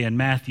in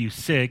Matthew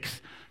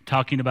 6,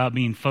 talking about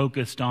being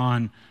focused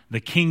on the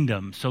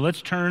kingdom. So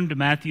let's turn to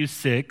Matthew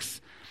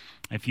 6,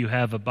 if you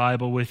have a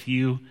Bible with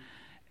you,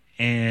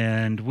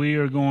 and we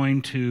are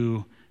going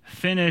to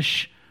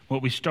finish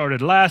what we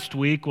started last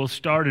week. We'll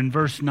start in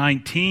verse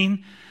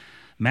 19,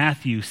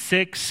 Matthew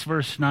 6,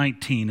 verse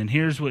 19, and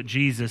here's what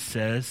Jesus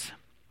says.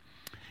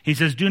 He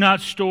says, "Do not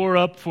store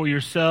up for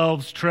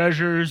yourselves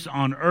treasures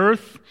on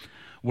earth,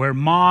 where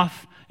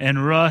moth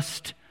and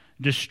rust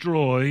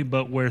destroy,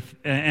 but where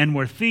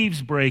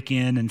thieves break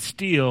in and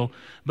steal,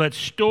 but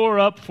store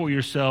up for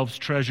yourselves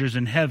treasures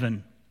in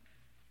heaven,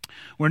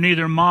 where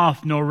neither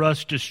moth nor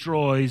rust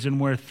destroys, and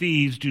where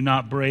thieves do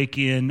not break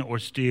in or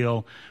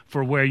steal.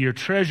 For where your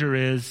treasure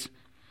is,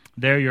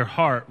 there your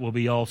heart will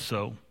be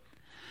also.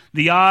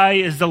 The eye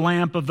is the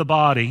lamp of the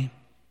body.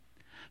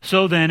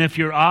 So then, if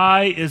your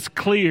eye is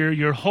clear,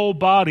 your whole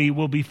body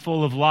will be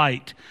full of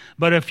light.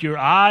 But if your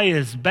eye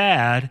is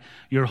bad,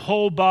 your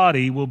whole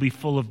body will be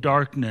full of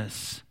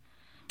darkness.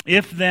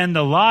 If then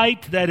the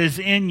light that is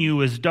in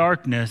you is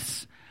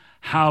darkness,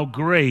 how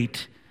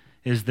great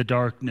is the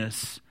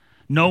darkness?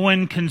 No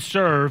one can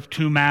serve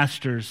two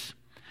masters,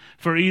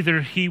 for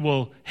either he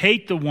will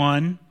hate the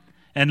one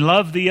and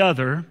love the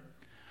other,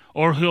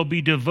 or he'll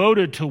be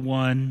devoted to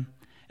one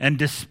and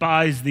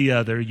despise the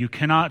other. You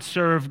cannot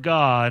serve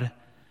God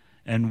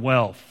and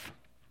wealth."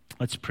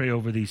 Let's pray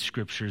over these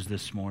scriptures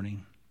this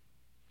morning.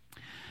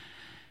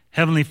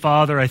 Heavenly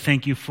Father, I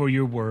thank you for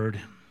your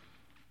word.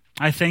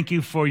 I thank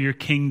you for your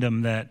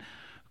kingdom that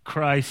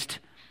Christ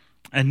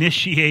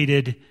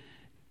initiated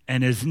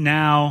and is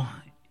now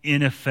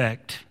in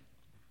effect,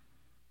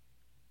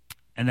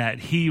 and that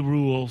he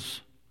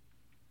rules.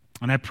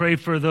 And I pray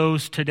for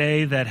those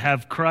today that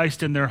have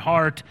Christ in their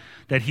heart,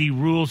 that he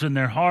rules in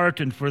their heart.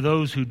 And for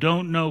those who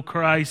don't know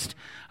Christ,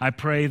 I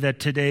pray that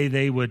today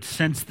they would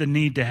sense the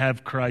need to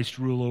have Christ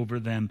rule over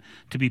them,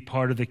 to be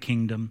part of the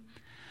kingdom.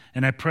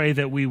 And I pray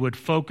that we would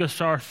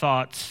focus our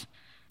thoughts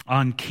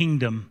on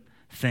kingdom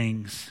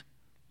things,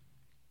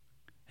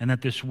 and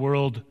that this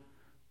world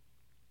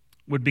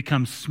would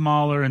become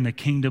smaller and the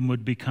kingdom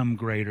would become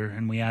greater.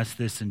 And we ask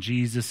this in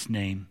Jesus'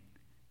 name.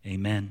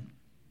 Amen.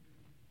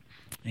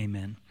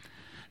 Amen.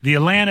 The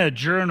Atlanta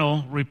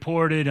Journal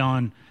reported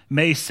on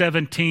May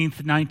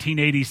 17th,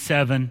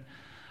 1987,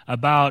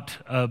 about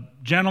a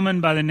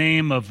gentleman by the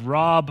name of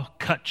Rob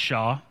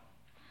Cutshaw.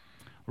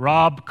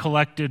 Rob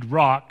collected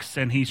rocks,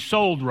 and he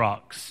sold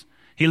rocks.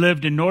 He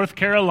lived in North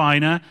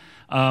Carolina,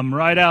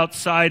 right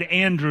outside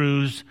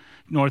Andrews,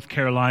 North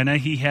Carolina.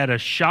 He had a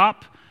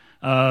shop,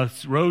 a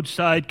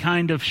roadside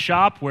kind of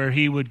shop, where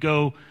he would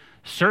go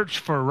search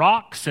for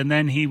rocks, and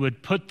then he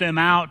would put them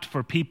out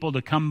for people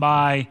to come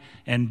by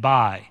and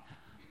buy.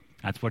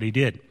 That's what he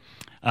did.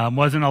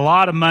 Wasn't a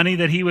lot of money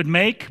that he would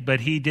make,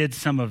 but he did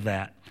some of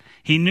that.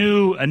 He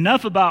knew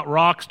enough about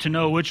rocks to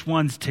know which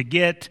ones to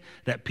get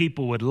that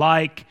people would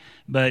like,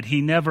 but he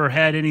never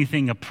had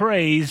anything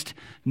appraised,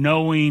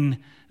 knowing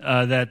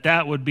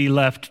that would be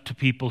left to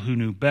people who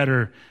knew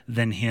better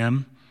than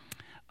him.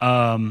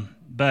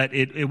 But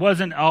it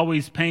wasn't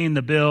always paying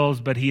the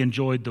bills, but he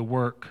enjoyed the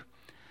work,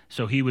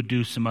 so he would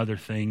do some other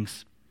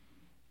things.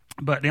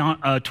 But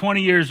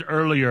 20 years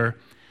earlier,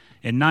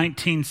 in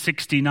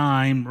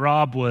 1969,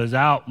 Rob was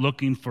out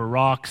looking for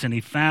rocks, and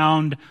he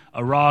found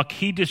a rock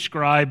he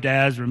described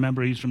as,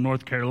 remember he's from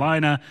North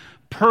Carolina,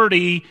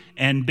 purty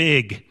and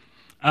big.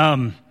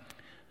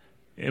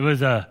 It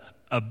was a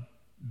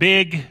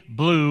big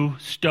blue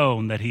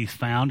stone that he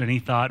found, and he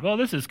thought, well,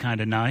 this is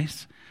kind of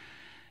nice.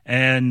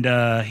 And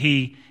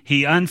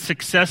he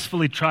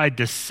unsuccessfully tried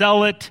to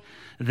sell it.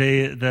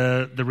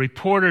 The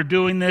reporter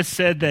doing this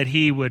said that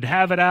he would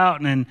have it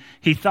out, and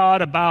he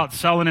thought about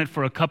selling it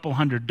for a couple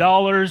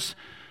 $100.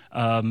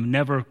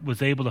 Never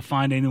was able to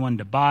find anyone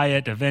to buy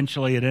it.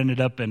 Eventually, it ended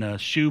up in a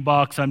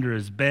shoebox under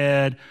his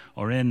bed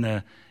or in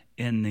the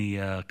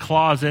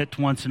closet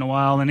once in a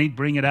while, and he'd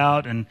bring it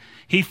out, and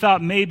he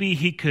thought maybe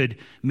he could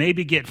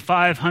get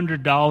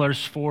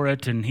 $500 for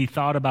it, and he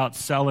thought about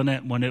selling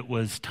it when it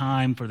was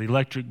time for the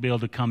electric bill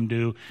to come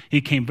due.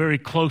 He came very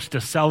close to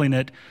selling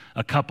it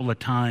a couple of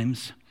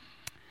times.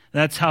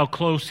 That's how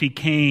close he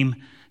came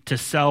to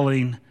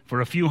selling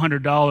for a few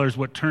 $100s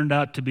what turned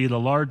out to be the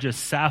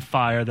largest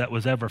sapphire that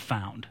was ever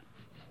found.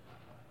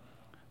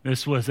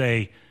 This was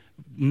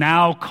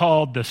now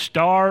called the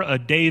Star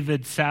of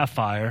David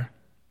sapphire,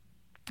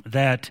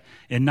 that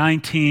in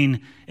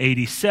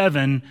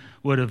 1987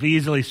 would have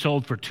easily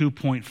sold for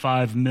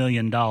 $2.5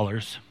 million.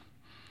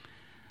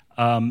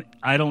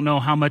 I don't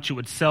know how much it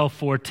would sell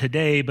for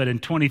today, but in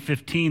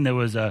 2015 there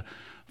was a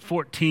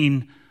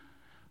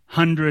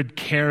 1,400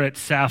 carat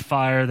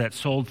sapphire that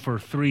sold for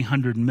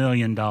 $300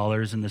 million,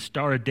 and the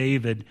Star of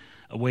David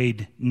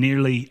weighed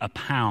nearly a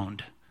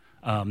pound,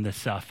 the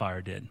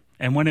sapphire did.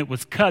 And when it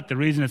was cut, the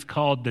reason it's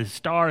called the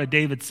Star of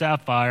David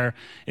sapphire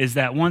is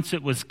that once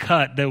it was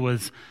cut, there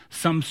was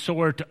some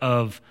sort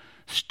of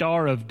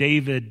Star of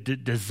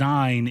David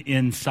design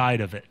inside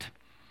of it.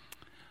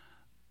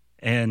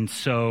 And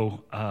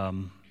so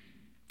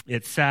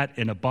it sat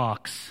in a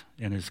box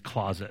in his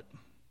closet.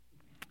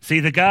 See,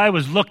 the guy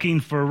was looking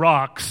for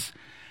rocks,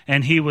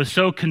 and he was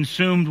so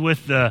consumed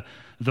with the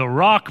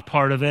rock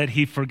part of it,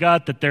 he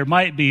forgot that there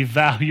might be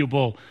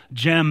valuable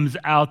gems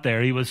out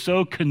there. He was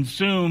so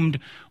consumed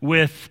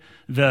with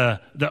the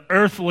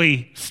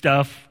earthly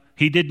stuff,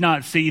 he did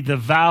not see the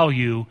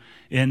value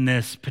in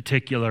this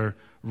particular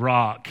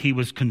rock. He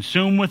was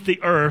consumed with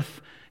the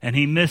earth, and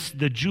he missed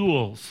the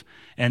jewels.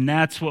 And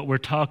that's what we're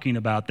talking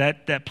about.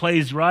 That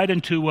plays right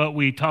into what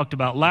we talked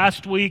about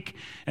last week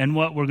and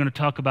what we're going to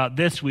talk about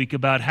this week,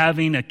 about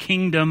having a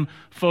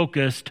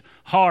kingdom-focused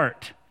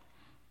heart.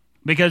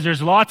 Because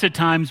there's lots of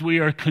times we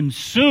are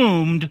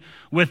consumed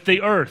with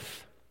the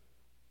earth,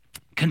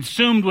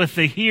 consumed with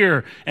the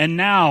here and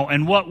now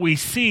and what we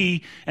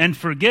see, and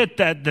forget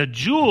that the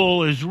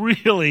jewel is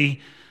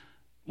really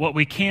what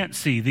we can't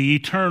see, the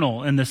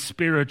eternal and the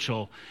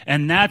spiritual.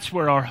 And that's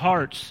where our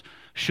hearts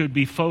should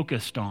be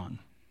focused on.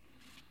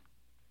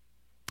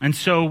 And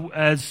so,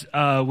 as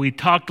we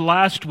talked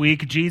last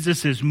week,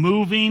 Jesus is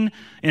moving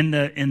in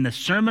the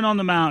Sermon on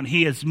the Mount.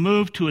 He has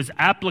moved to his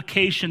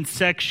application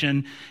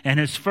section, and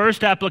his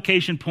first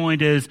application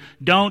point is,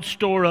 don't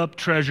store up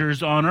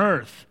treasures on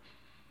earth.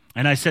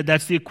 And I said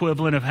that's the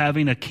equivalent of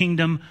having a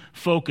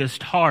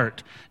kingdom-focused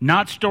heart.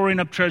 Not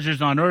storing up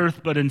treasures on earth,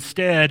 but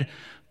instead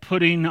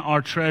putting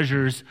our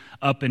treasures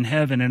up in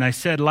heaven. And I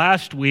said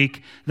last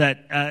week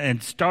that,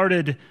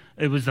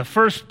 it was the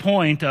first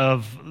point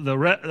of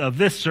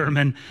this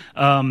sermon.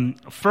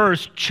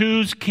 First,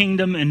 choose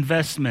kingdom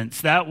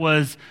investments. That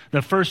was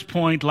the first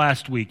point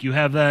last week. You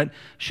have that,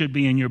 should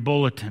be in your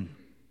bulletin.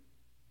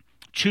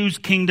 Choose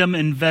kingdom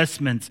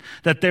investments.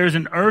 That there's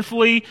an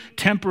earthly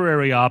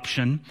temporary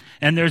option,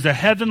 and there's a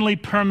heavenly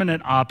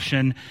permanent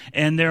option,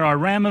 and there are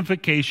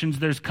ramifications,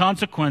 there's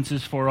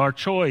consequences for our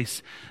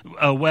choice.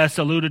 Wes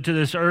alluded to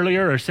this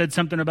earlier, or said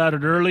something about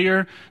it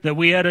earlier, that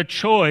we had a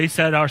choice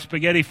at our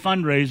spaghetti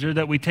fundraiser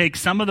that we take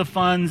some of the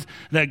funds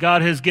that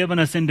God has given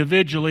us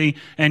individually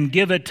and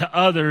give it to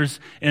others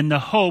in the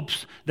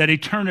hopes that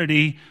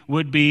eternity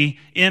would be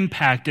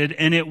impacted,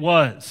 and it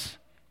was,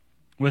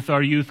 with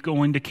our youth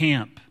going to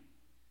camp.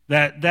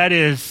 That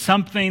is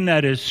something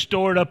that is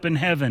stored up in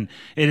heaven.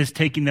 It is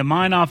taking the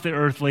mind off the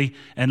earthly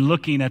and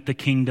looking at the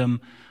kingdom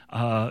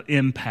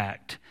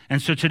impact.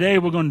 And so today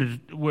we're going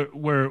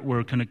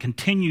to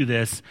continue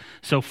this.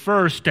 So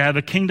first, to have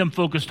a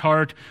kingdom-focused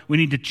heart, we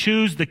need to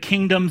choose the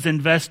kingdom's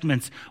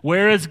investments.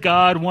 Where is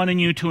God wanting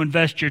you to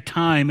invest your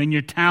time and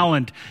your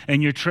talent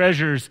and your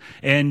treasures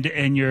and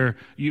your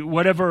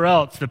whatever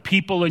else, the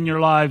people in your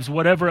lives,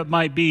 whatever it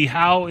might be?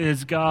 How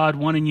is God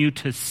wanting you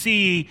to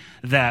see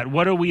that?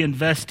 What are we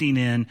investing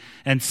in?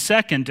 And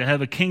second, to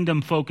have a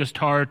kingdom-focused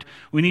heart,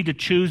 we need to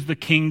choose the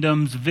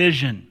kingdom's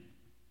vision.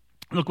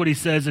 Look what he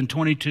says in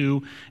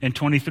 22 and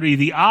 23.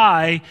 The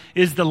eye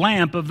is the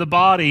lamp of the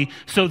body.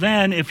 So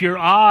then, if your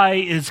eye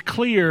is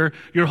clear,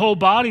 your whole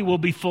body will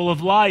be full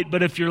of light.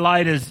 But if your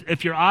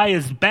eye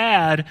is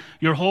bad,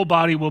 your whole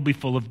body will be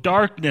full of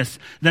darkness.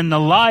 Then the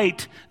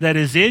light that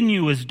is in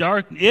you is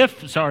dark. If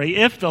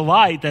the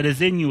light that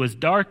is in you is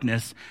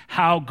darkness,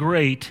 how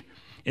great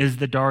is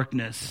the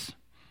darkness?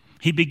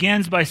 He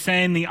begins by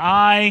saying the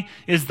eye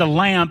is the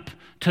lamp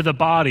to the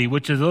body,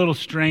 which is a little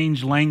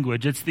strange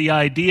language. It's the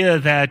idea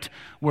that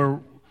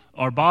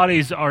our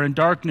bodies are in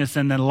darkness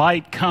and then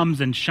light comes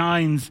and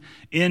shines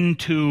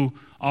into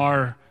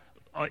our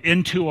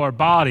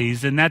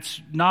bodies, and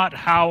that's not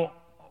how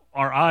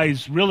our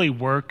eyes really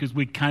work, as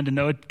we kind of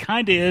know. It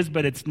kind of is,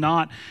 but it's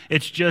not.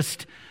 It's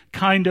just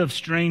kind of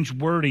strange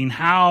wording.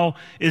 How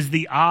is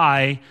the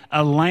eye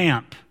a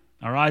lamp?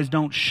 Our eyes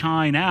don't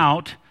shine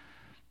out.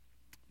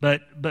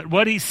 But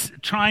what he's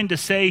trying to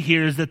say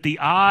here is that the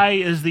eye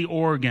is the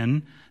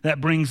organ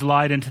that brings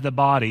light into the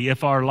body.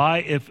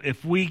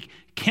 If we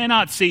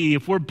cannot see,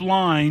 if we're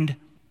blind,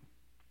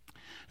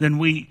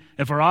 then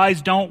if our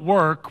eyes don't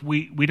work,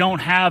 we don't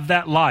have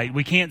that light.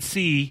 We can't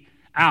see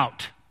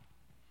out.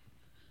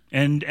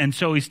 And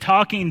so he's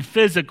talking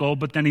physical,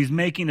 but then he's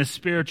making a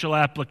spiritual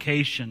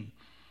application.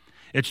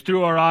 It's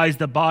through our eyes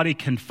the body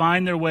can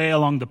find their way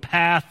along the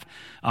path.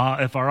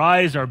 If our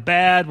eyes are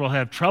bad, we'll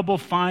have trouble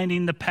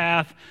finding the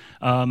path.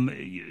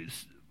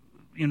 If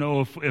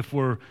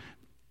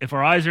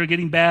our eyes are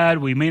getting bad,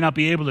 we may not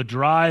be able to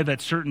drive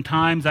at certain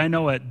times. I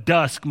know at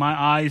dusk my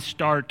eyes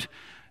start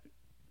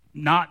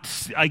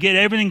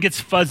everything gets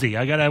fuzzy.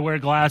 I gotta wear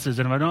glasses,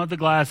 and if I don't have the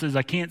glasses,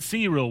 I can't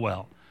see real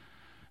well.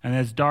 And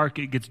as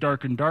it gets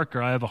darker and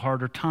darker, I have a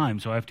harder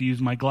time, so I have to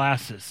use my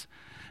glasses.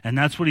 And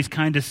that's what he's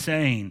kind of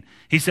saying.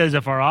 He says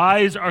if our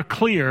eyes are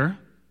clear,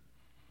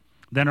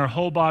 then our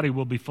whole body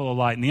will be full of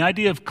light. And the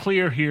idea of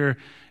clear here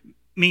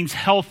means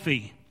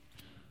healthy.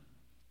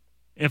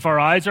 If our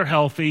eyes are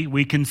healthy,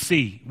 we can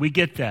see. We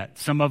get that.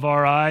 Some of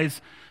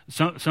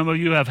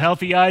you have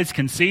healthy eyes,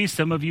 can see.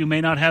 Some of you may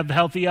not have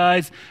healthy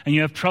eyes, and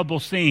you have trouble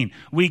seeing.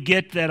 We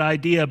get that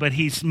idea, but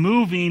he's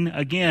moving,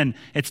 again,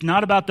 it's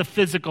not about the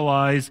physical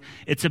eyes,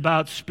 it's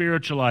about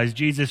spiritual eyes.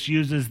 Jesus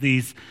uses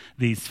these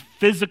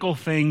physical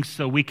things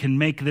so we can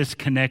make this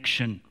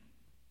connection.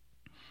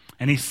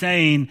 And he's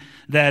saying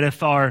that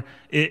if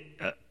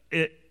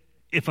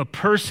a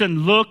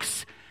person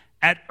looks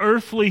at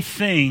earthly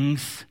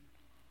things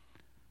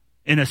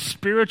in a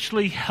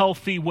spiritually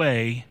healthy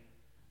way,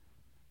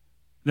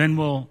 then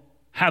we'll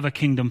have a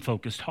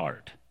kingdom-focused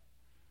heart.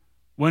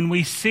 When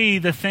we see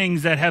the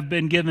things that have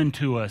been given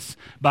to us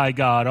by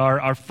God,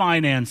 our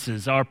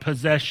finances, our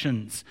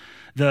possessions,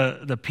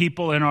 the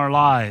people in our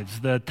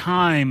lives, the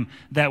time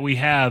that we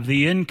have,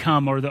 the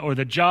income or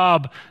the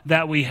job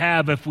that we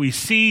have, if we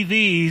see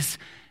these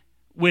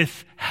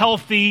with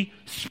healthy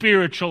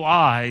spiritual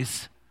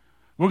eyes,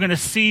 we're going to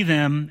see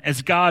them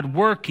as God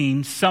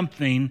working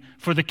something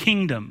for the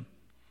kingdom.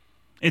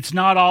 It's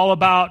not all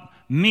about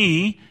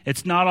me.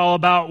 It's not all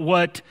about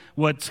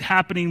what's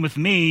happening with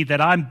me,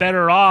 that I'm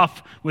better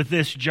off with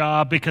this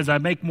job because I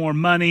make more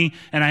money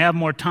and I have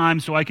more time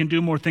so I can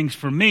do more things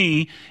for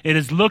me. It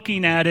is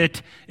looking at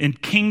it in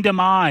kingdom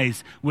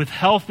eyes, with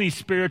healthy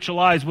spiritual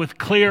eyes, with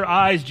clear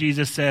eyes,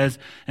 Jesus says,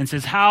 and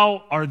says,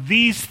 how are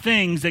these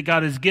things that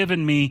God has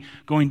given me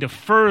going to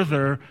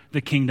further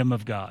the kingdom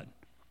of God?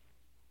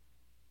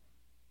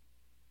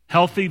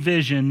 Healthy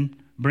vision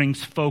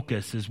brings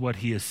focus, is what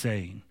he is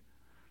saying.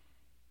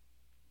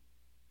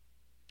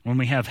 When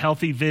we have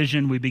healthy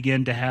vision, we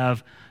begin to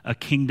have a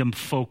kingdom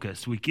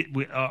focus.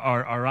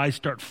 Our eyes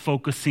start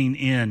focusing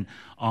in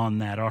on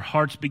that. Our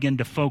hearts begin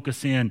to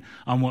focus in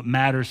on what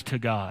matters to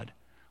God.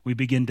 We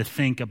begin to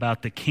think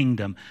about the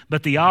kingdom.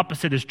 But the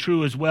opposite is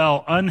true as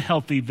well.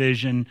 Unhealthy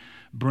vision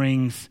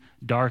brings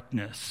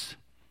darkness.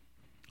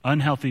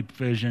 Unhealthy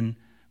vision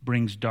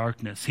brings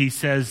darkness. He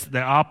says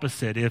the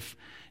opposite.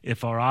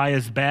 If our eye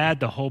is bad,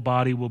 the whole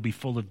body will be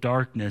full of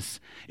darkness.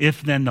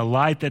 If then the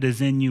light that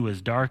is in you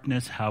is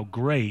darkness, how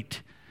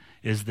great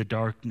is the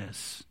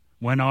darkness?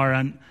 When our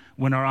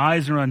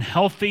eyes are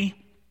unhealthy,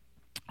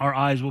 our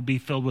eyes will be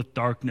filled with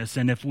darkness.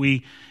 And if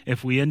we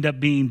end up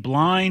being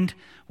blind,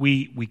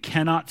 we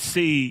cannot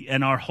see,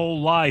 and our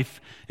whole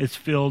life is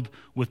filled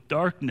with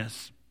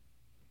darkness.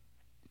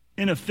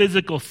 In a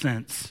physical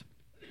sense,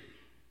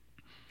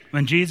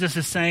 when Jesus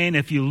is saying,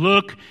 if you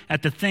look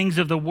at the things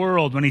of the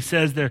world, when he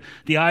says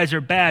the eyes are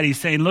bad, he's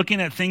saying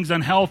looking at things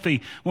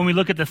unhealthy. When we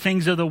look at the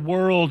things of the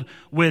world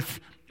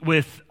with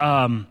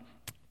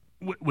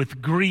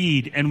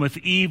greed and with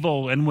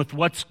evil and with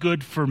what's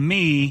good for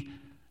me,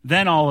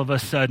 then all of a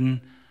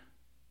sudden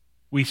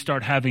we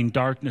start having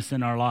darkness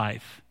in our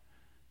life.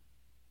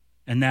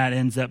 And that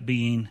ends up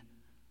being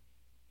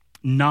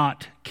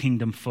not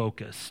kingdom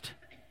focused.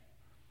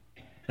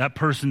 That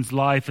person's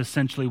life,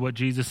 essentially what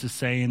Jesus is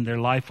saying, their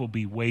life will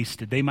be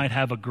wasted. They might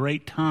have a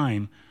great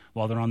time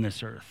while they're on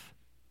this earth.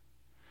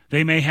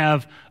 They may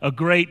have a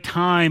great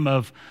time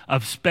of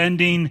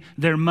spending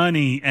their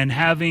money and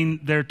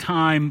having their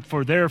time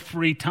for their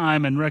free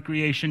time and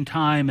recreation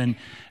time,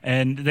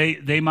 and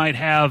they might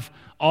have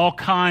all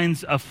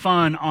kinds of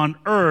fun on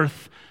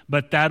earth,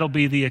 but that'll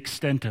be the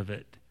extent of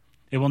it.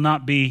 It will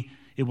not be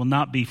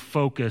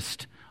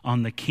focused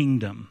on the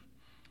kingdom.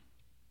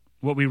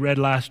 What we read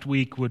last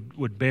week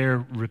would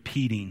bear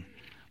repeating.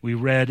 We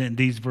read in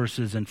these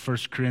verses in 1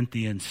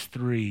 Corinthians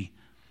 3,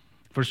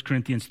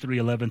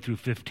 11 through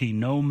 15.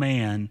 No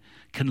man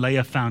can lay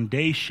a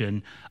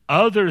foundation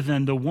other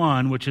than the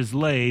one which is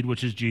laid,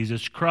 which is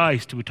Jesus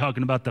Christ. We're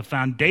talking about the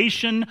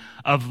foundation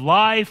of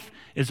life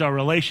is our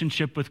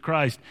relationship with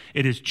Christ.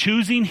 It is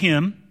choosing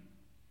him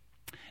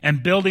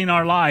and building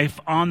our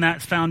life on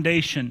that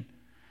foundation.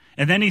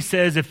 And then he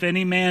says, if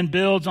any man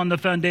builds on the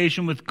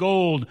foundation with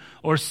gold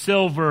or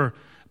silver,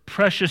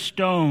 precious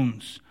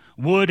stones,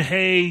 wood,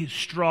 hay,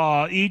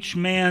 straw, each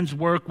man's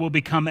work will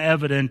become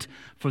evident,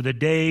 for the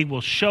day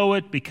will show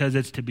it, because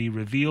it's to be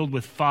revealed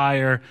with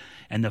fire,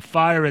 and the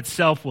fire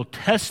itself will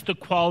test the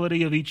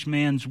quality of each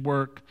man's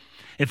work.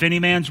 If any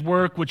man's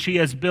work which he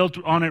has built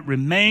on it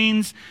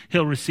remains,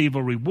 he'll receive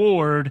a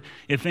reward.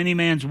 If any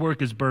man's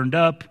work is burned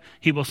up,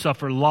 he will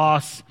suffer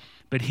loss,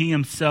 but he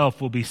himself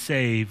will be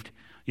saved,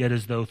 yet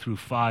as though through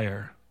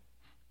fire.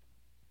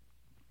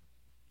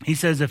 He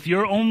says, if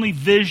your only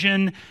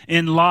vision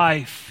in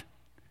life,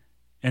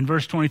 in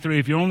verse 23,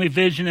 if your only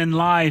vision in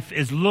life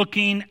is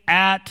looking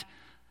at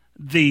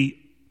the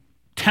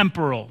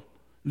temporal,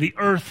 the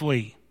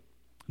earthly,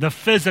 the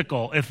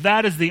physical, if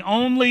that is the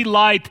only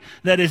light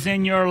that is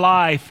in your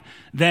life,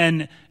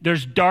 then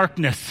there's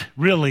darkness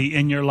really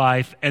in your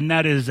life, and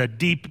that is a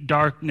deep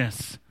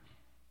darkness.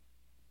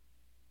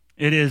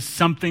 It is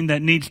something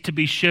that needs to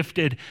be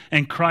shifted,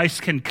 and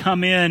Christ can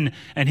come in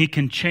and he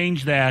can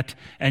change that,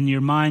 and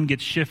your mind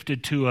gets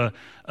shifted to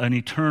an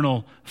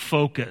eternal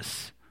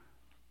focus.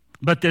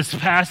 But this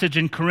passage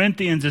in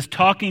Corinthians is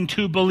talking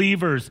to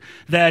believers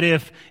that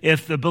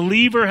if the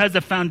believer has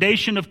a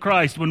foundation of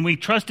Christ, when we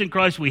trust in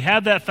Christ, we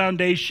have that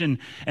foundation,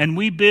 and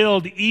we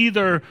build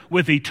either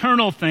with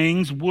eternal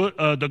things,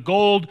 the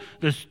gold,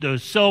 the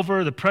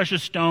silver, the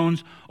precious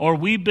stones, or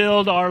we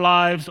build our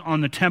lives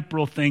on the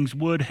temporal things,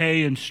 wood,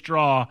 hay, and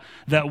straw,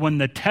 that when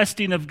the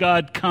testing of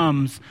God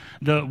comes,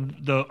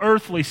 the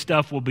earthly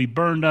stuff will be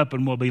burned up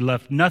and will be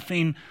left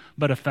nothing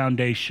but a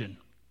foundation.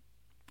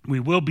 We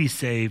will be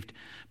saved,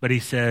 but he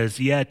says,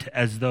 yet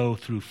as though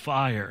through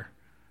fire.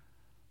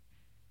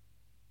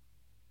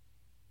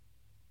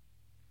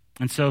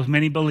 And so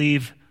many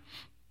believe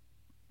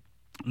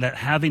that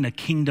having a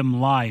kingdom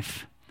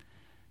life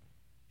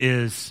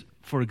is,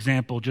 for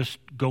example, just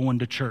going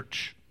to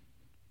church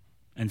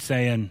and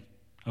saying,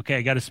 okay,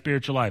 I got a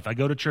spiritual life. I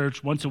go to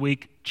church once a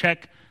week,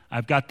 check,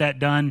 I've got that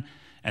done,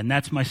 and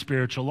that's my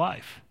spiritual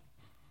life.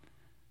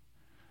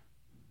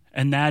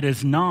 And that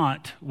is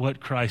not what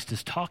Christ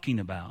is talking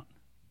about.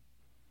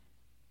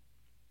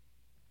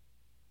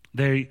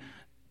 They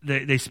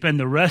spend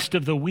the rest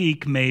of the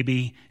week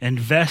maybe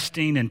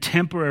investing in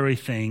temporary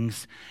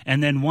things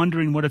and then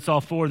wondering what it's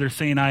all for. They're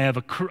saying, I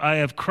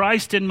have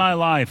Christ in my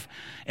life,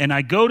 and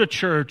I go to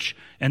church,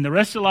 and the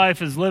rest of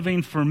life is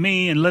living for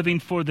me and living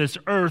for this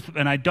earth,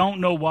 and I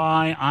don't know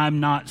why I'm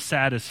not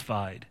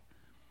satisfied.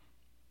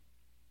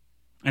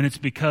 And it's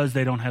because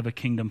they don't have a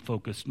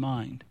kingdom-focused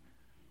mind,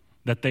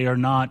 that they are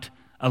not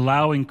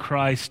allowing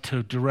Christ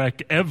to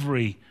direct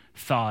every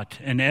thought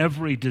and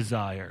every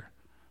desire.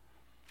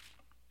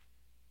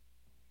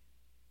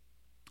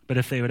 But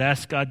if they would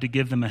ask God to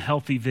give them a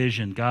healthy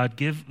vision, God,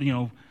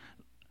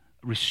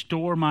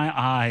 restore my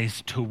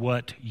eyes to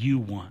what you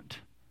want.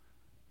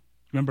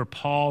 Remember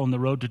Paul on the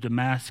road to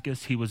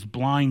Damascus? He was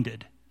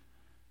blinded.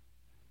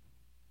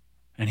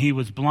 And he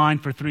was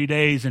blind for 3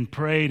 days and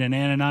prayed, and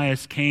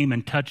Ananias came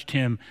and touched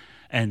him,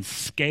 and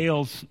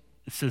scales,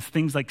 it says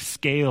things like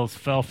scales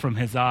fell from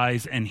his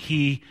eyes, and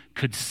he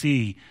could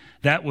see.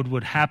 That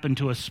would happen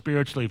to us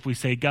spiritually if we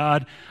say,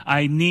 God,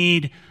 I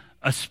need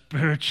a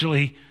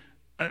spiritual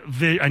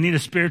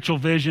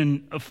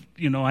vision of,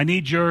 I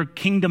need your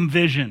kingdom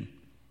vision.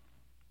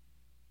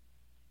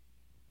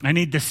 I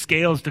need the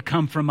scales to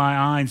come from my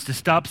eyes, to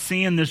stop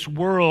seeing this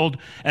world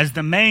as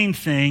the main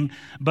thing,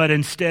 but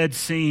instead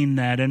seeing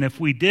that. And if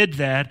we did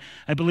that,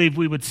 I believe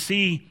we would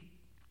see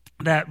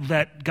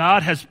that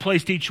God has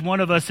placed each one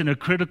of us in a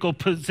critical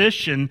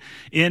position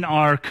in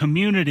our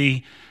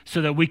community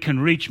so that we can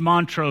reach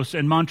Montrose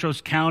and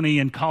Montrose County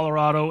and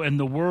Colorado and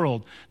the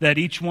world, that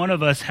each one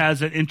of us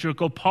has an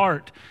integral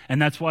part.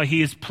 And that's why he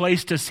has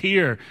placed us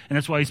here, and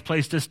that's why he's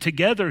placed us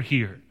together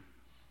here,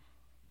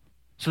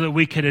 so that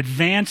we could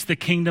advance the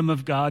kingdom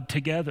of God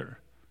together.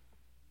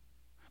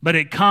 But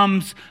it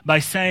comes by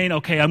saying,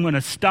 okay, I'm going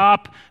to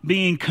stop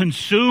being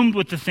consumed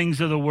with the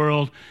things of the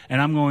world,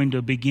 and I'm going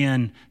to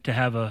begin to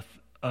have a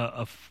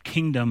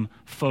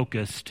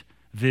kingdom-focused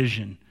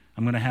vision.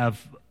 I'm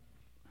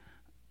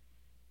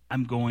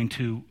going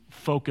to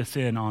focus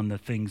in on the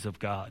things of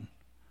God.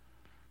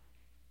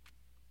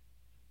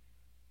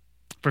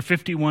 For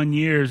 51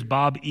 years,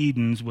 Bob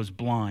Edens was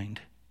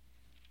blind.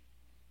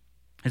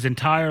 His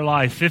entire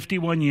life,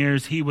 51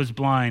 years, he was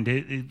blind.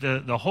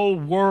 The whole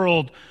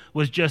world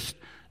was just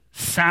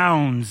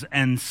sounds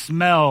and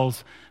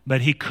smells,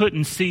 but he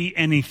couldn't see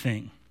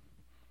anything.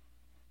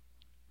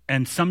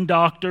 And some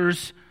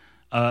doctors,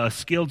 a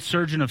skilled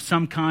surgeon of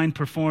some kind,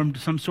 performed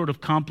some sort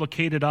of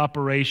complicated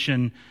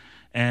operation,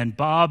 and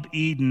Bob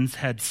Edens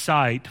had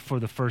sight for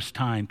the first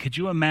time. Could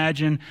you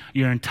imagine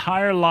your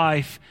entire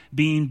life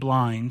being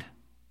blind,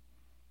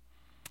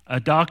 a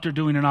doctor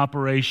doing an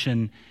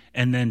operation,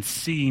 and then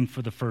seeing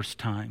for the first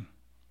time?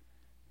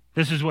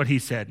 This is what he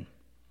said.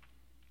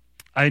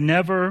 I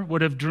never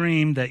would have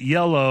dreamed that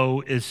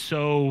yellow is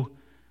so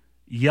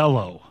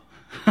yellow.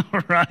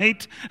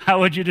 Right? How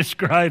would you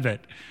describe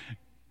it?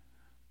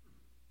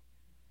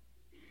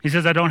 He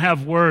says, I don't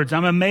have words.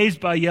 I'm amazed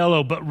by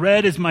yellow, but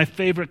red is my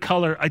favorite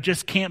color. I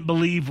just can't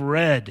believe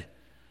red.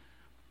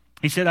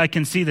 He said, I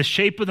can see the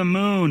shape of the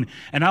moon,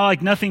 and I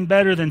like nothing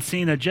better than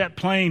seeing a jet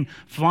plane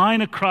flying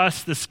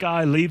across the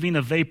sky, leaving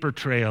a vapor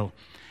trail.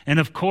 And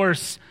of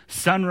course,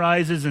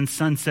 sunrises and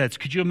sunsets.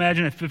 Could you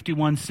imagine at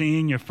 51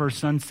 seeing your first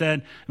sunset?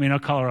 I mean, our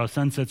Colorado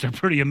sunsets are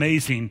pretty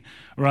amazing,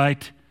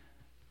 right?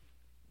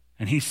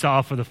 And he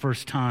saw for the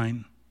first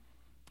time.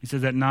 He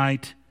says, at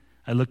night,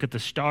 I look at the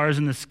stars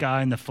in the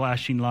sky and the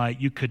flashing light.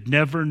 You could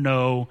never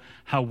know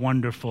how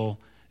wonderful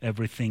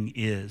everything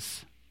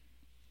is.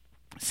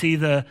 See,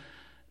 the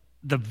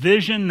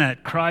vision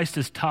that Christ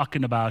is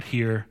talking about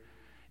here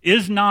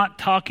is not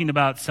talking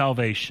about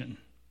salvation.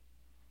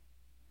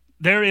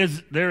 There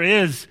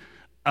is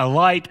a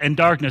light and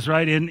darkness,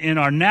 right? In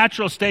our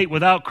natural state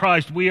without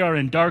Christ, we are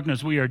in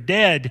darkness. We are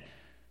dead.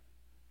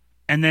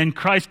 And then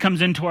Christ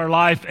comes into our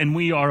life and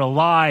we are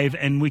alive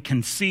and we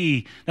can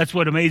see. That's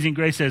what Amazing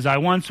Grace says. I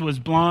once was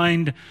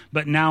blind,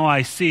 but now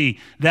I see.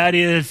 That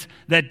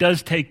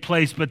does take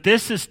place. But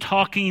this is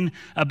talking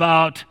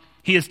about,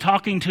 he is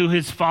talking to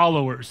his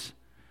followers.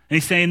 And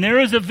he's saying there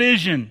is a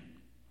vision.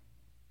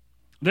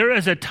 There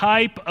is a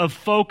type of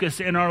focus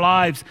in our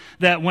lives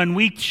that when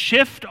we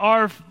shift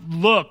our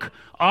look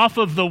off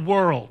of the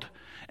world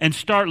and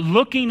start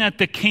looking at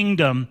the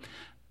kingdom,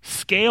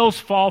 scales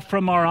fall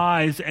from our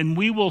eyes and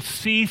we will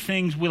see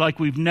things like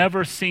we've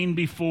never seen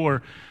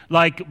before.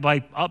 Like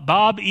by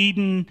Bob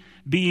Eden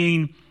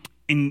being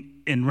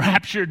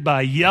enraptured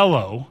by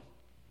yellow,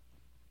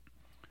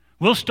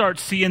 we'll start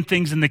seeing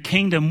things in the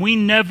kingdom we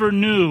never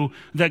knew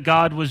that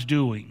God was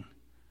doing.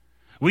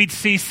 We'd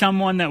see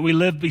someone that we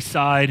live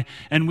beside,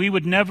 and we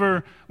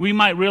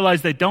might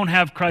realize they don't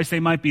have Christ, they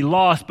might be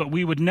lost, but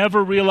we would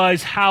never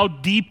realize how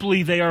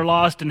deeply they are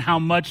lost and how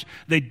much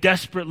they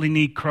desperately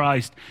need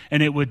Christ,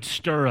 and it would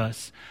stir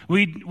us.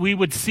 We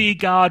would see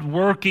God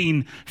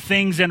working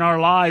things in our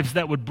lives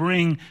that would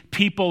bring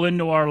people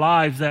into our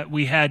lives that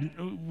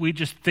we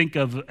just think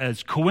of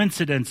as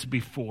coincidence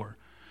before.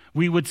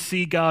 We would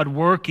see God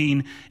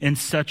working in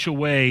such a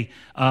way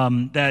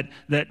that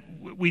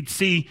we'd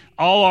see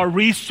all our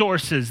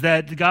resources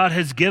that God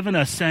has given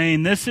us,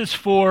 saying, this is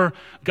for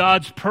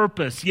God's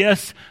purpose.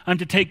 Yes, I'm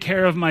to take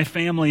care of my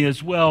family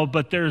as well,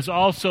 but there's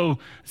also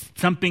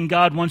something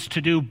God wants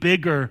to do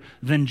bigger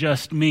than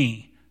just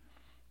me.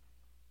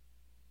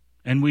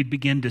 And we'd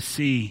begin to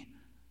see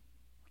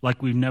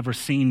like we've never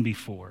seen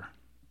before.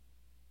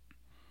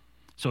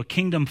 So a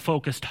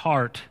kingdom-focused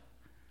heart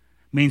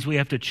means we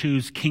have to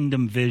choose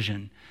kingdom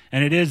vision.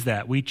 And it is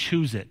that. We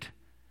choose it.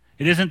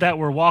 It isn't that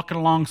we're walking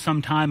along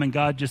sometime and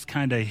God just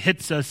kind of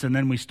hits us and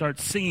then we start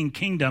seeing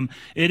kingdom.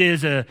 It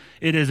is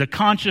a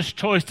conscious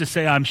choice to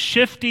say, I'm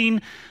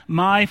shifting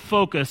my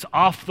focus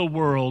off the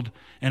world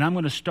and I'm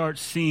going to start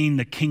seeing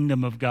the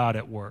kingdom of God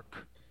at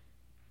work.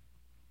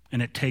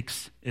 And it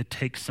takes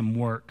some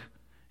work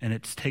and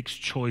it takes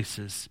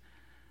choices.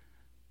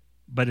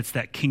 But it's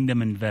that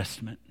kingdom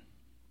investment.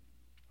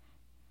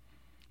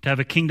 To have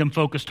a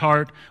kingdom-focused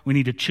heart, we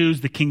need to choose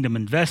the kingdom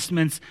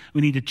investments.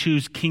 We need to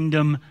choose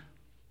kingdom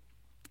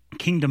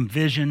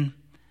vision.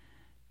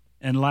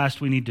 And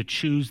last, we need to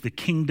choose the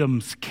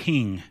kingdom's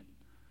king.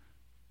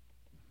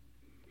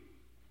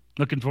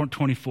 Look in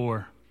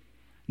 24.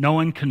 No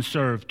one can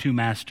serve two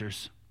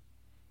masters.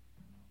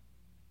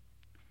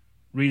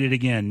 Read it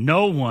again.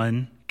 No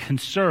one can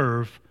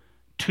serve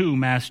two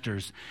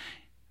masters.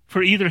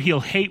 For either he'll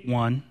hate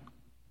one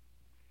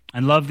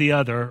and love the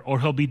other,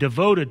 or he'll be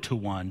devoted to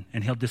one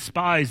and he'll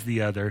despise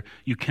the other.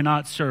 You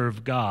cannot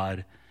serve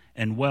God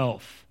and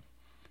wealth.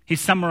 He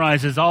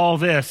summarizes all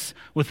this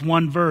with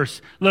one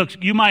verse.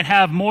 Look, you might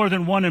have more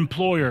than one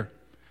employer.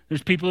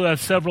 There's people who have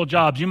several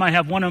jobs. You might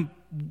have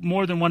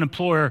more than one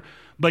employer,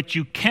 but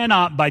you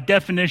cannot, by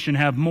definition,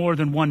 have more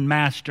than one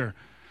master.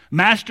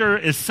 Master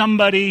is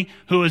somebody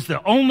who is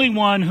the only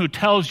one who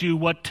tells you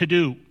what to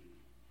do.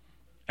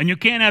 And you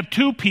can't have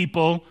two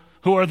people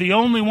who are the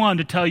only one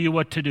to tell you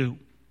what to do.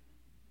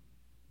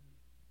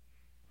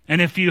 And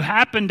if you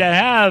happen to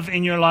have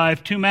in your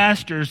life two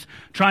masters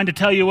trying to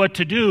tell you what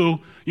to do,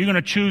 you're going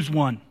to choose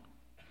one.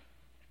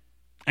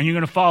 And you're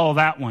going to follow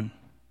that one.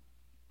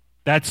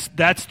 That's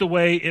the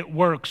way it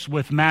works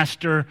with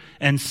master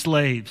and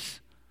slaves.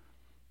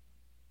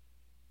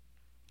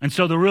 And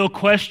so the real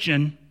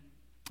question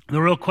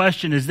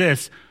is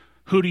this: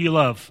 who do you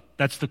love?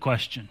 That's the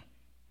question.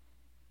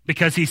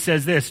 Because he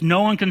says this: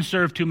 no one can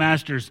serve two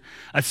masters.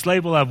 A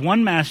slave will have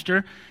one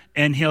master,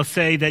 and he'll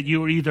say that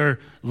you either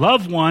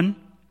love one.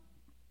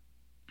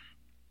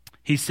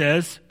 He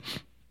says,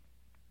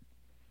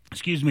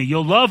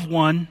 you'll love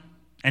one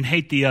and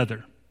hate the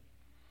other.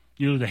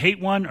 You either hate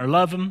one or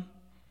love him.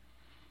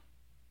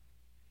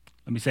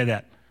 Let me say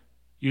that.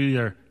 You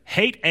either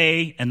hate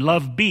A and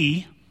love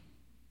B,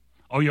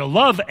 or you'll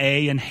love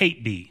A and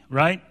hate B,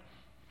 right?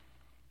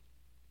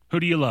 Who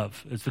do you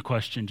love is the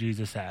question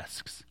Jesus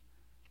asks.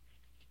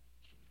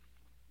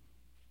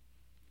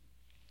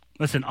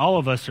 Listen, all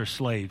of us are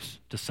slaves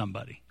to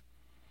somebody.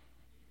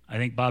 I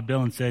think Bob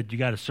Dylan said, you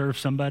got to serve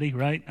somebody,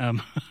 right?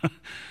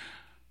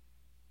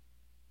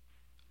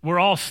 We're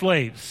all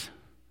slaves.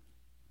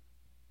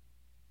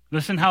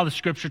 Listen how the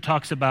scripture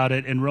talks about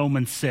it in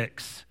Romans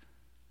 6.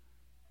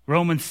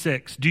 Romans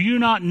 6. Do you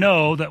not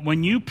know that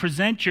when you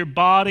present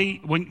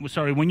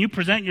when you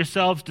present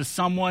yourselves to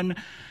someone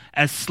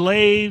as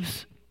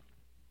slaves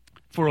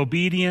for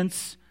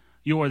obedience,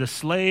 you are the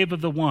slave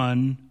of the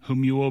one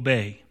whom you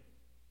obey,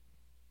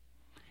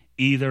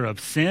 either of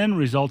sin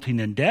resulting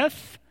in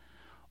death,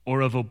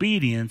 or of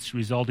obedience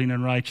resulting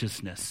in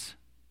righteousness.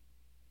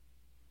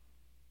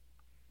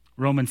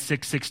 Romans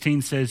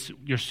 6:16 says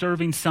you're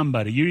serving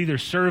somebody. You're either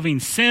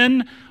serving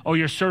sin or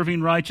you're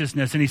serving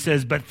righteousness. And he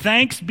says, but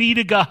thanks be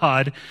to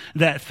God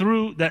that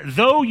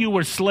though you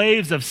were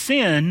slaves of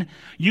sin,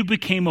 you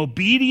became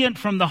obedient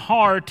from the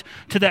heart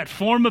to that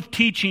form of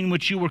teaching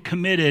which you were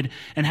committed.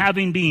 And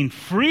having been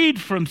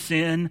freed from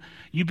sin,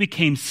 you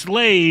became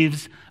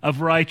slaves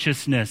of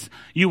righteousness.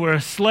 You were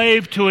a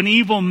slave to an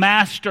evil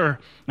master.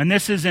 And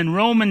this is in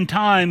Roman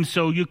times,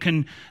 so you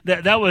can,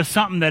 that was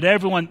something that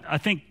everyone, I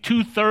think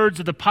 2/3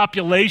 of the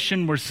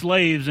population were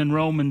slaves in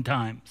Roman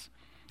times.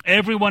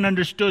 Everyone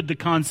understood the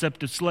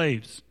concept of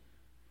slaves.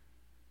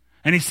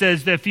 And he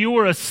says that if you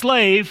were a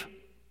slave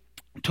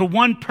to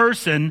one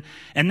person,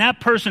 and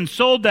that person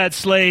sold that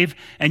slave,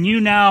 and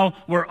you now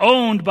were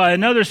owned by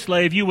another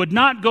slave, you would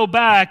not go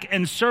back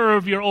and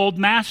serve your old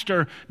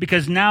master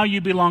because now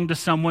you belong to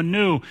someone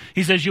new.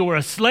 He says you were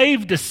a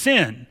slave to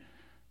sin.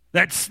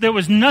 There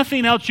was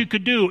nothing else you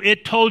could do.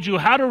 It told you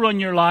how to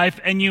run your life,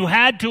 and you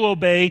had to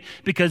obey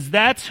because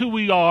that's who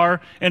we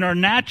are in our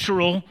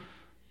natural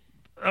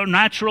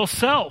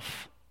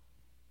self.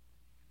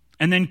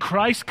 And then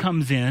Christ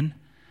comes in,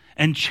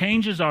 and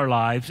changes our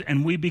lives,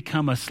 and we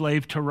become a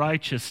slave to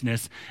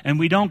righteousness, and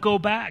we don't go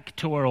back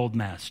to our old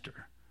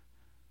master.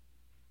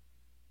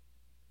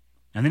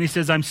 And then he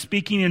says, I'm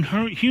speaking in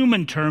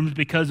human terms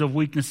because of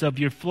weakness of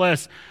your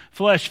flesh.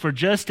 For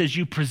just as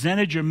you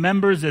presented your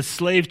members as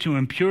slaves to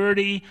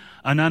impurity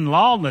and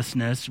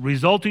unlawlessness,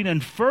 resulting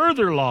in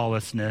further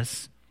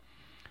lawlessness,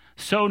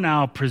 so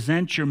now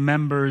present your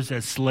members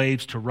as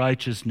slaves to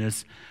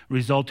righteousness,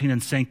 resulting in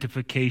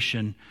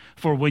sanctification.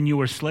 For when you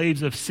were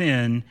slaves of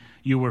sin,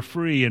 you were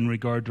free in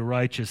regard to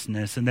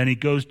righteousness. And then he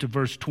goes to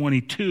verse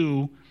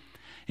 22,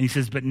 and he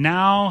says, but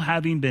now,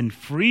 having been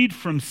freed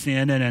from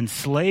sin and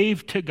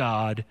enslaved to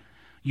God,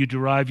 you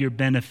derive your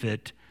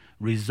benefit,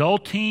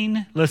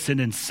 resulting, listen,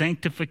 in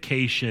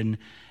sanctification,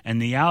 and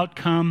the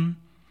outcome,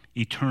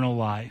 eternal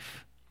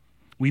life.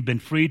 We've been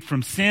freed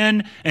from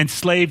sin,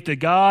 enslaved to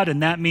God,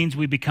 and that means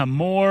we become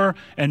more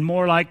and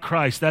more like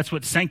Christ. That's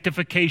what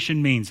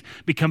sanctification means,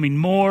 becoming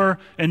more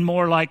and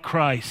more like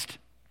Christ.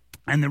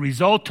 And the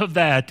result of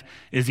that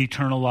is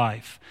eternal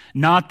life.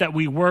 Not that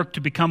we work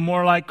to become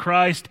more like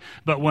Christ,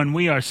 but when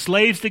we are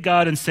slaves to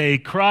God and say,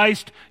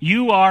 Christ,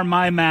 you are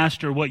my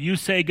master, what you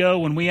say go,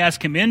 when we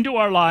ask him into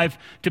our life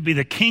to be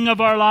the king of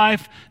our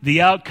life,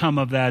 the outcome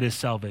of that is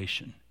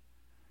salvation.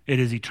 It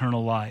is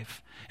eternal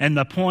life. And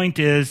the point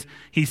is,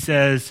 he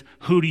says,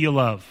 who do you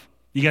love?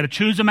 You got to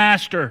choose a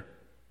master.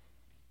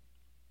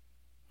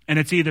 And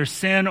it's either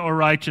sin or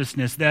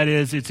righteousness. That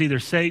is, it's either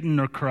Satan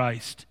or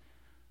Christ.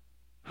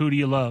 Who do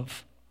you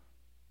love?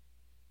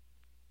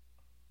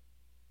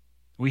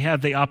 We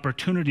have the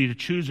opportunity to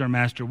choose our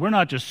master. We're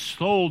not just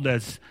sold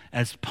as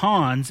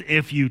pawns.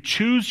 If you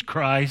choose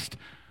Christ,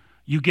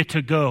 you get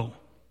to go.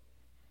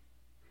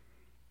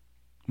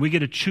 We get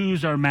to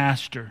choose our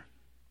master.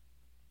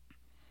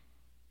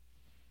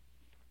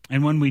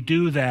 And when we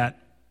do that,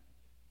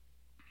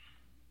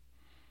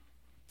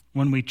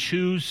 when we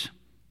choose,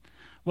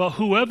 well,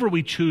 whoever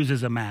we choose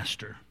as a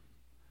master,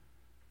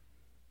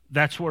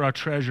 that's where our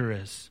treasure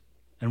is.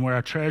 And where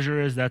our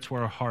treasure is, that's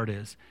where our heart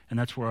is. And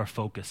that's where our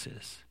focus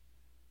is.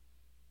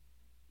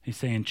 He's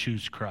saying,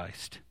 choose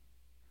Christ.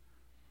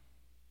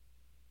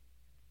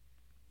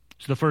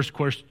 So the first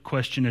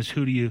question is,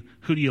 who do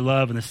you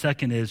love? And the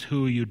second is,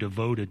 who are you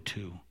devoted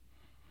to?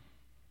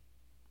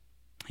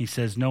 He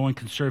says, no one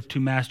can serve two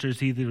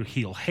masters. Either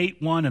he'll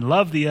hate one and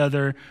love the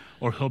other,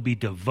 or he'll be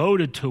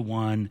devoted to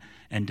one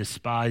and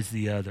despise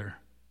the other.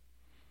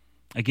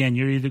 Again,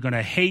 you're either going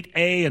to hate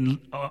A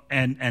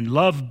and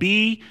love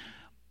B,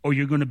 or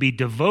you're going to be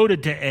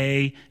devoted to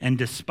A and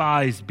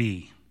despise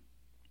B.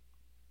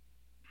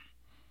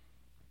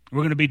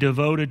 We're going to be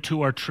devoted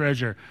to our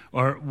treasure,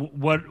 or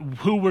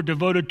who we're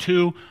devoted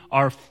to,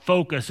 our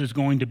focus is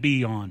going to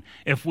be on.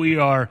 If we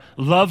are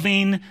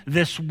loving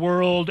this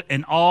world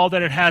and all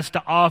that it has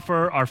to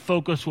offer, our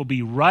focus will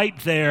be right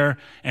there,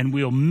 and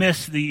we'll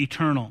miss the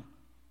eternal.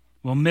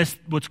 We'll miss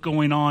what's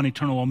going on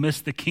eternal. We'll miss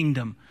the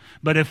kingdom.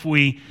 But if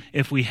we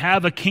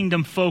have a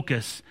kingdom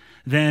focus,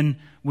 then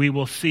we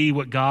will see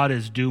what God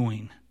is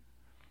doing.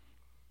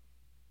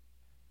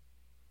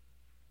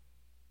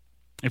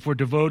 If we're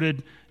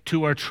devoted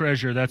to our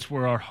treasure, that's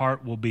where our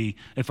heart will be.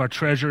 If our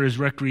treasure is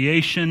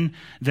recreation,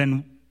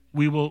 then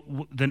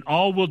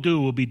all we'll do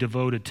will be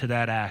devoted to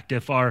that act.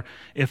 If we're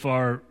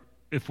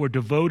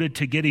devoted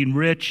to getting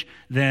rich,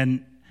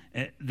 then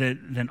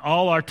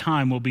all our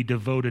time will be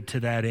devoted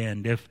to that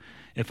end.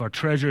 If our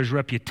treasure is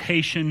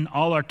reputation,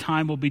 all our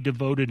time will be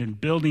devoted in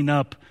building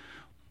up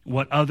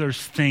what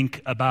others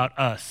think about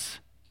us.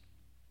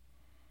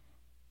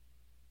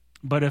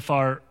 But if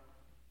our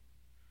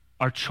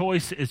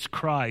choice is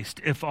Christ,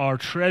 if our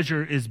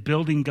treasure is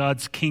building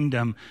God's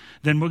kingdom,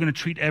 then we're going to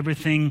treat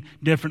everything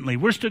differently.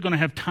 We're still going to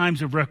have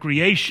times of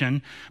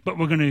recreation, but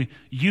we're going to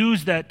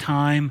use that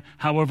time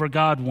however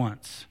God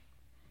wants.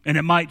 And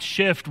it might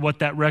shift what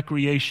that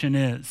recreation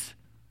is.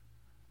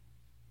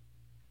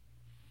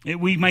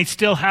 We might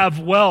still have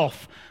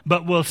wealth,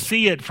 but we'll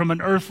see it from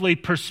an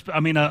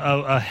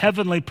a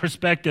heavenly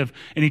perspective,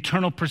 an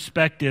eternal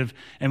perspective,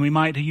 and we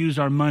might use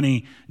our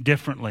money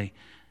differently.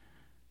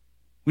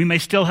 We may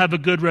still have a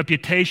good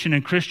reputation,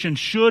 and Christians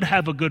should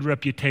have a good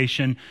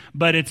reputation,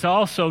 but it's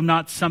also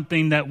not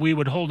something that we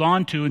would hold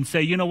on to and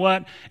say, you know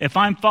what, if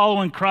I'm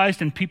following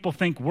Christ and people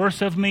think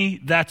worse of me,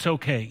 that's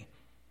okay.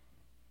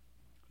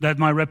 That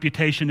my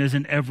reputation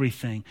isn't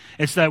everything.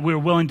 It's that we're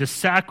willing to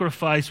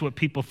sacrifice what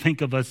people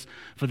think of us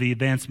for the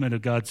advancement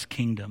of God's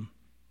kingdom.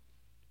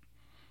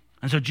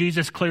 And so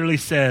Jesus clearly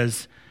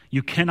says,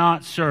 you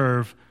cannot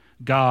serve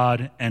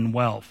God and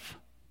wealth.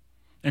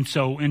 And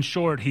so, in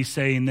short, he's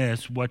saying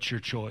this, what's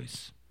your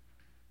choice?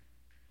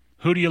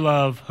 Who do you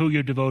love? Who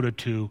you're devoted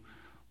to?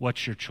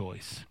 What's your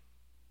choice?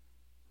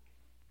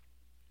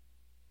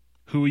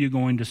 Who are you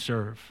going to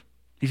serve?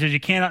 He says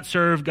you cannot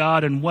serve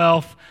God and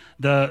wealth.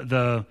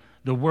 The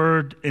the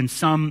word in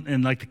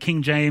like the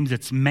King James,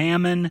 it's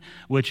mammon,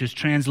 which is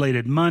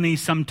translated money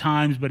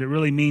sometimes, but it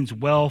really means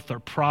wealth or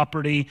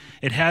property.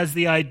 It has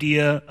the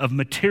idea of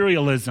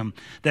materialism,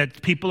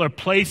 that people are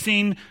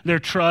placing their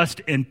trust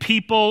in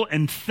people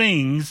and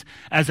things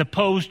as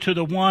opposed to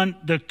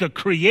the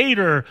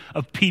creator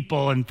of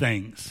people and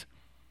things.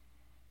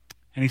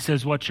 And he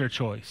says, what's your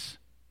choice?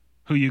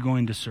 Who are you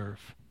going to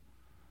serve?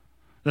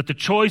 That the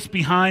choice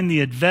behind the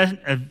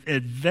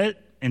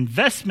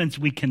investments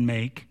we can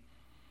make,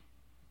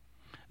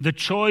 the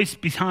choice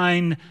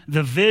behind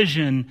the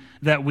vision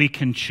that we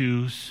can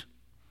choose,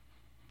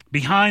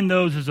 behind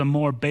those is a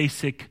more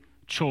basic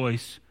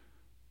choice.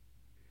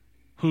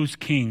 Who's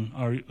king?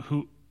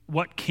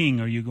 What king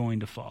are you going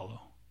to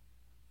follow?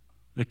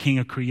 The king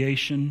of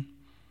creation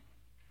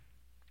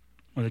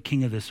or the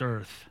king of this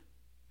earth?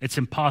 It's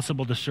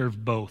impossible to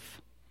serve both,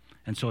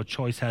 and so a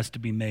choice has to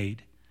be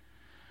made.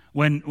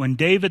 When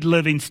David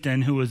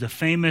Livingstone, who was a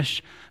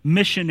famous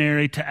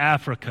missionary to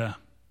Africa,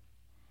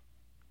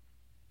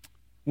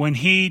 when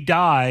he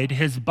died,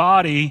 his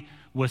body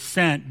was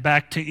sent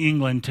back to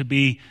England to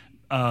be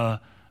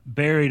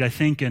buried, I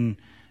think, in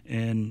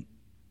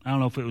I don't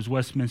know if it was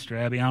Westminster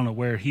Abbey, I don't know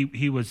where.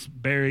 He was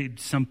buried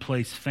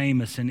someplace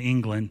famous in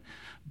England.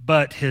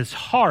 But his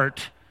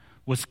heart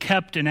was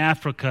kept in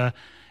Africa,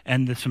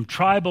 and some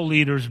tribal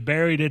leaders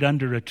buried it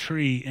under a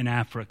tree in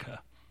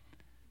Africa.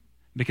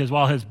 Because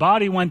while his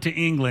body went to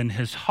England,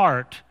 his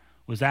heart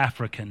was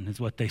African, is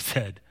what they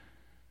said.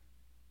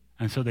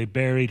 And so they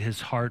buried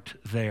his heart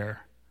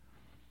there.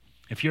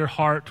 If your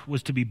heart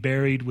was to be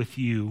buried with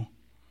you,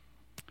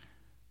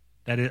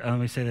 let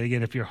me say that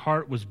again. If your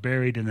heart was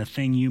buried in the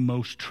thing you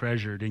most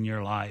treasured in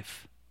your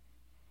life,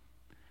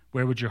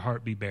 where would your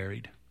heart be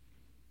buried?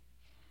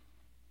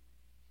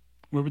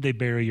 Where would they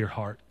bury your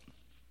heart?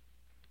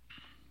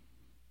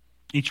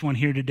 Each one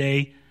here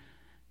today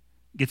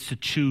gets to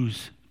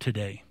choose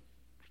today.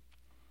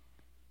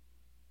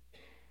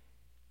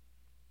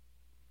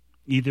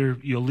 Either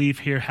you'll leave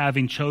here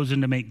having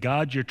chosen to make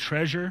God your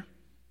treasure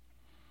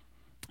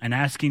and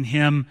asking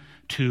Him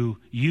to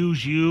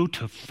use you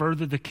to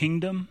further the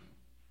kingdom,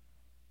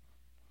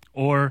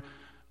 or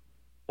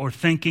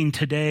thinking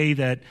today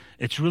that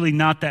it's really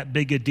not that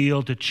big a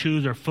deal to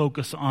choose or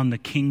focus on the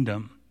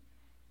kingdom.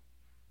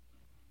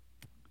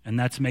 And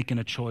that's making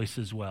a choice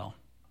as well.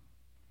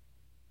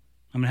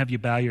 I'm going to have you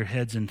bow your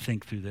heads and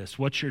think through this.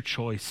 What's your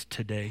choice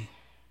today?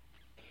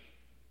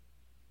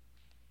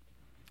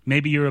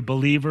 Maybe you're a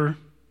believer.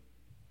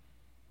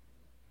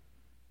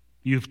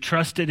 You've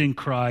trusted in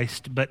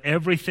Christ, but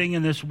everything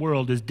in this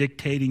world is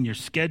dictating your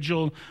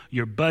schedule,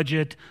 your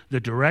budget, the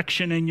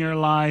direction in your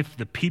life,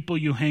 the people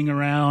you hang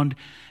around,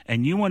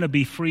 and you want to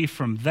be free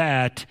from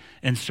that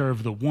and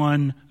serve the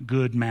one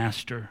good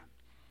master.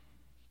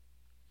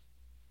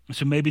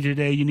 So maybe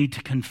today you need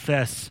to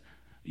confess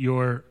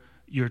your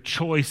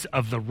choice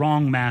of the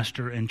wrong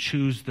master and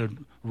choose the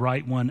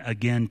right one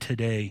again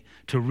today,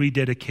 to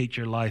rededicate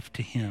your life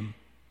to Him.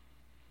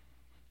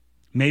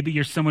 Maybe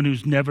you're someone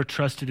who's never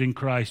trusted in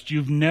Christ.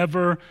 You've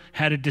never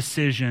had a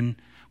decision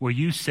where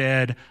you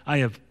said, I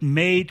have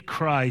made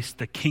Christ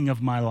the King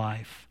of my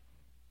life.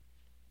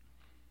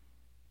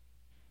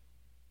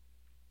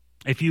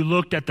 If you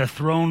looked at the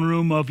throne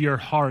room of your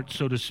heart,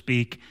 so to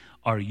speak,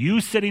 are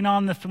you sitting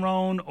on the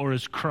throne, or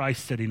is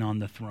Christ sitting on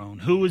the throne?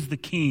 Who is the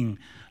king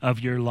of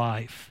your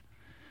life?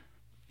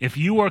 If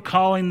you are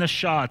calling the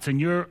shots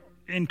and you're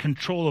in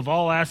control of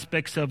all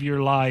aspects of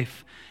your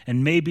life,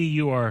 and maybe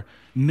you are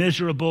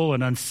miserable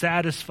and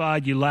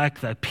unsatisfied, you lack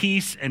the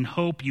peace and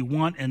hope you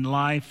want in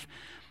life,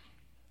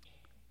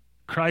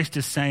 Christ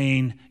is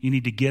saying you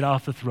need to get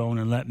off the throne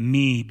and let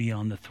me be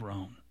on the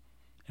throne.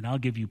 And I'll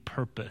give you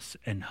purpose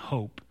and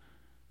hope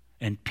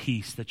and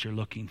peace that you're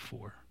looking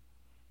for.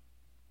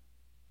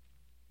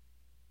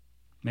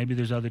 Maybe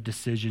there's other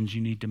decisions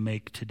you need to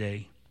make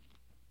today.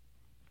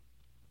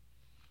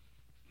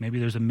 Maybe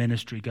there's a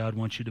ministry God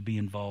wants you to be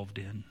involved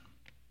in.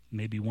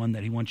 Maybe one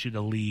that He wants you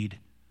to lead.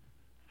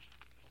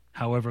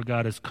 However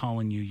God is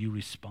calling you, you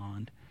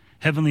respond.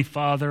 Heavenly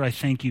Father, I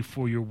thank you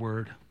for your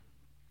word.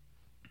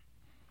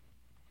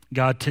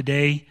 God,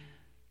 today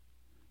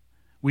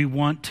we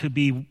want to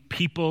be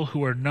people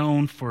who are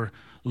known for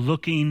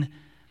looking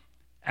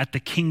at the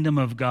kingdom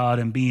of God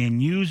and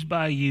being used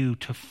by you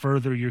to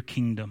further your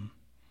kingdom.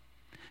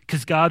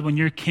 Because God, when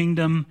your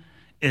kingdom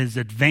is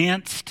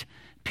advanced,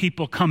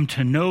 people come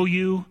to know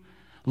you,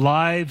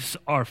 lives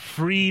are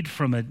freed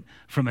from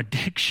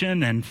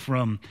addiction and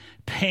from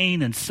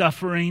pain and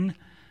suffering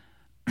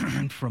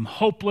and from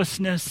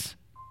hopelessness.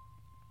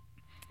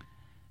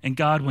 And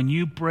God, when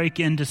you break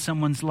into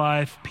someone's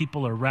life,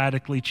 people are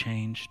radically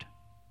changed.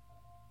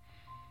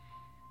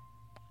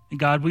 And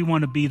God, we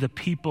want to be the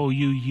people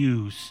you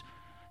use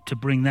to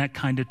bring that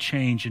kind of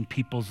change in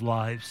people's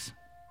lives.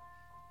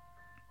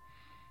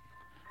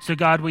 So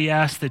God, we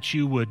ask that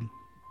you would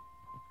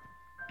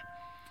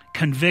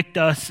convict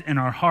us in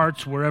our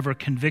hearts wherever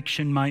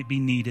conviction might be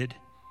needed.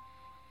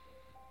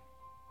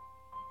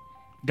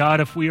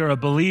 God, if we are a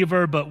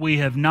believer, but we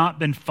have not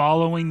been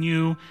following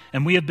you,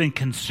 and we have been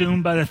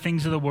consumed by the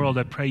things of the world,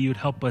 I pray you'd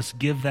help us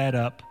give that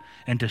up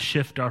and to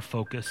shift our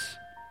focus.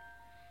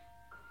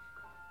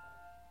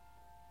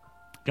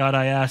 God,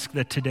 I ask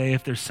that today,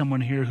 if there's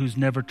someone here who's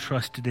never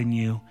trusted in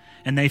you,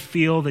 and they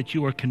feel that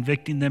you are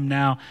convicting them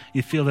now,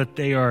 you feel that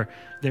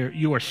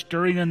you are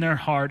stirring in their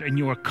heart, and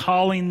you are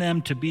calling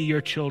them to be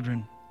your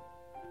children,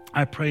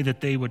 I pray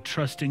that they would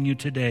trust in you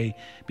today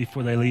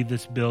before they leave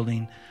this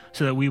building,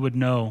 so that we would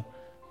know,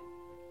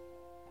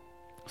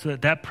 so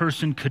that that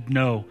person could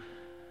know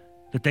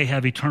that they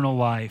have eternal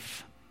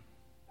life,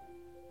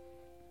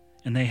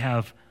 and they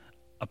have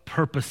a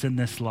purpose in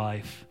this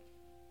life,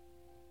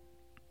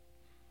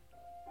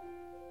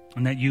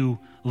 and that you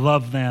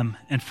love them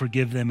and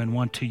forgive them and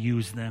want to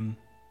use them.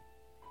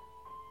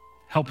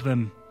 Help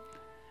them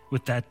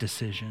with that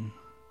decision.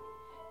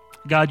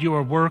 God, you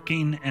are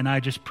working, and I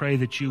just pray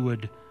that you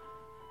would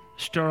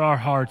stir our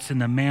hearts in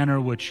the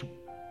manner which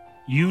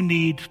you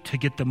need to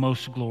get the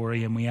most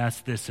glory, and we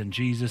ask this in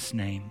Jesus'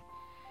 name.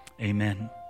 Amen.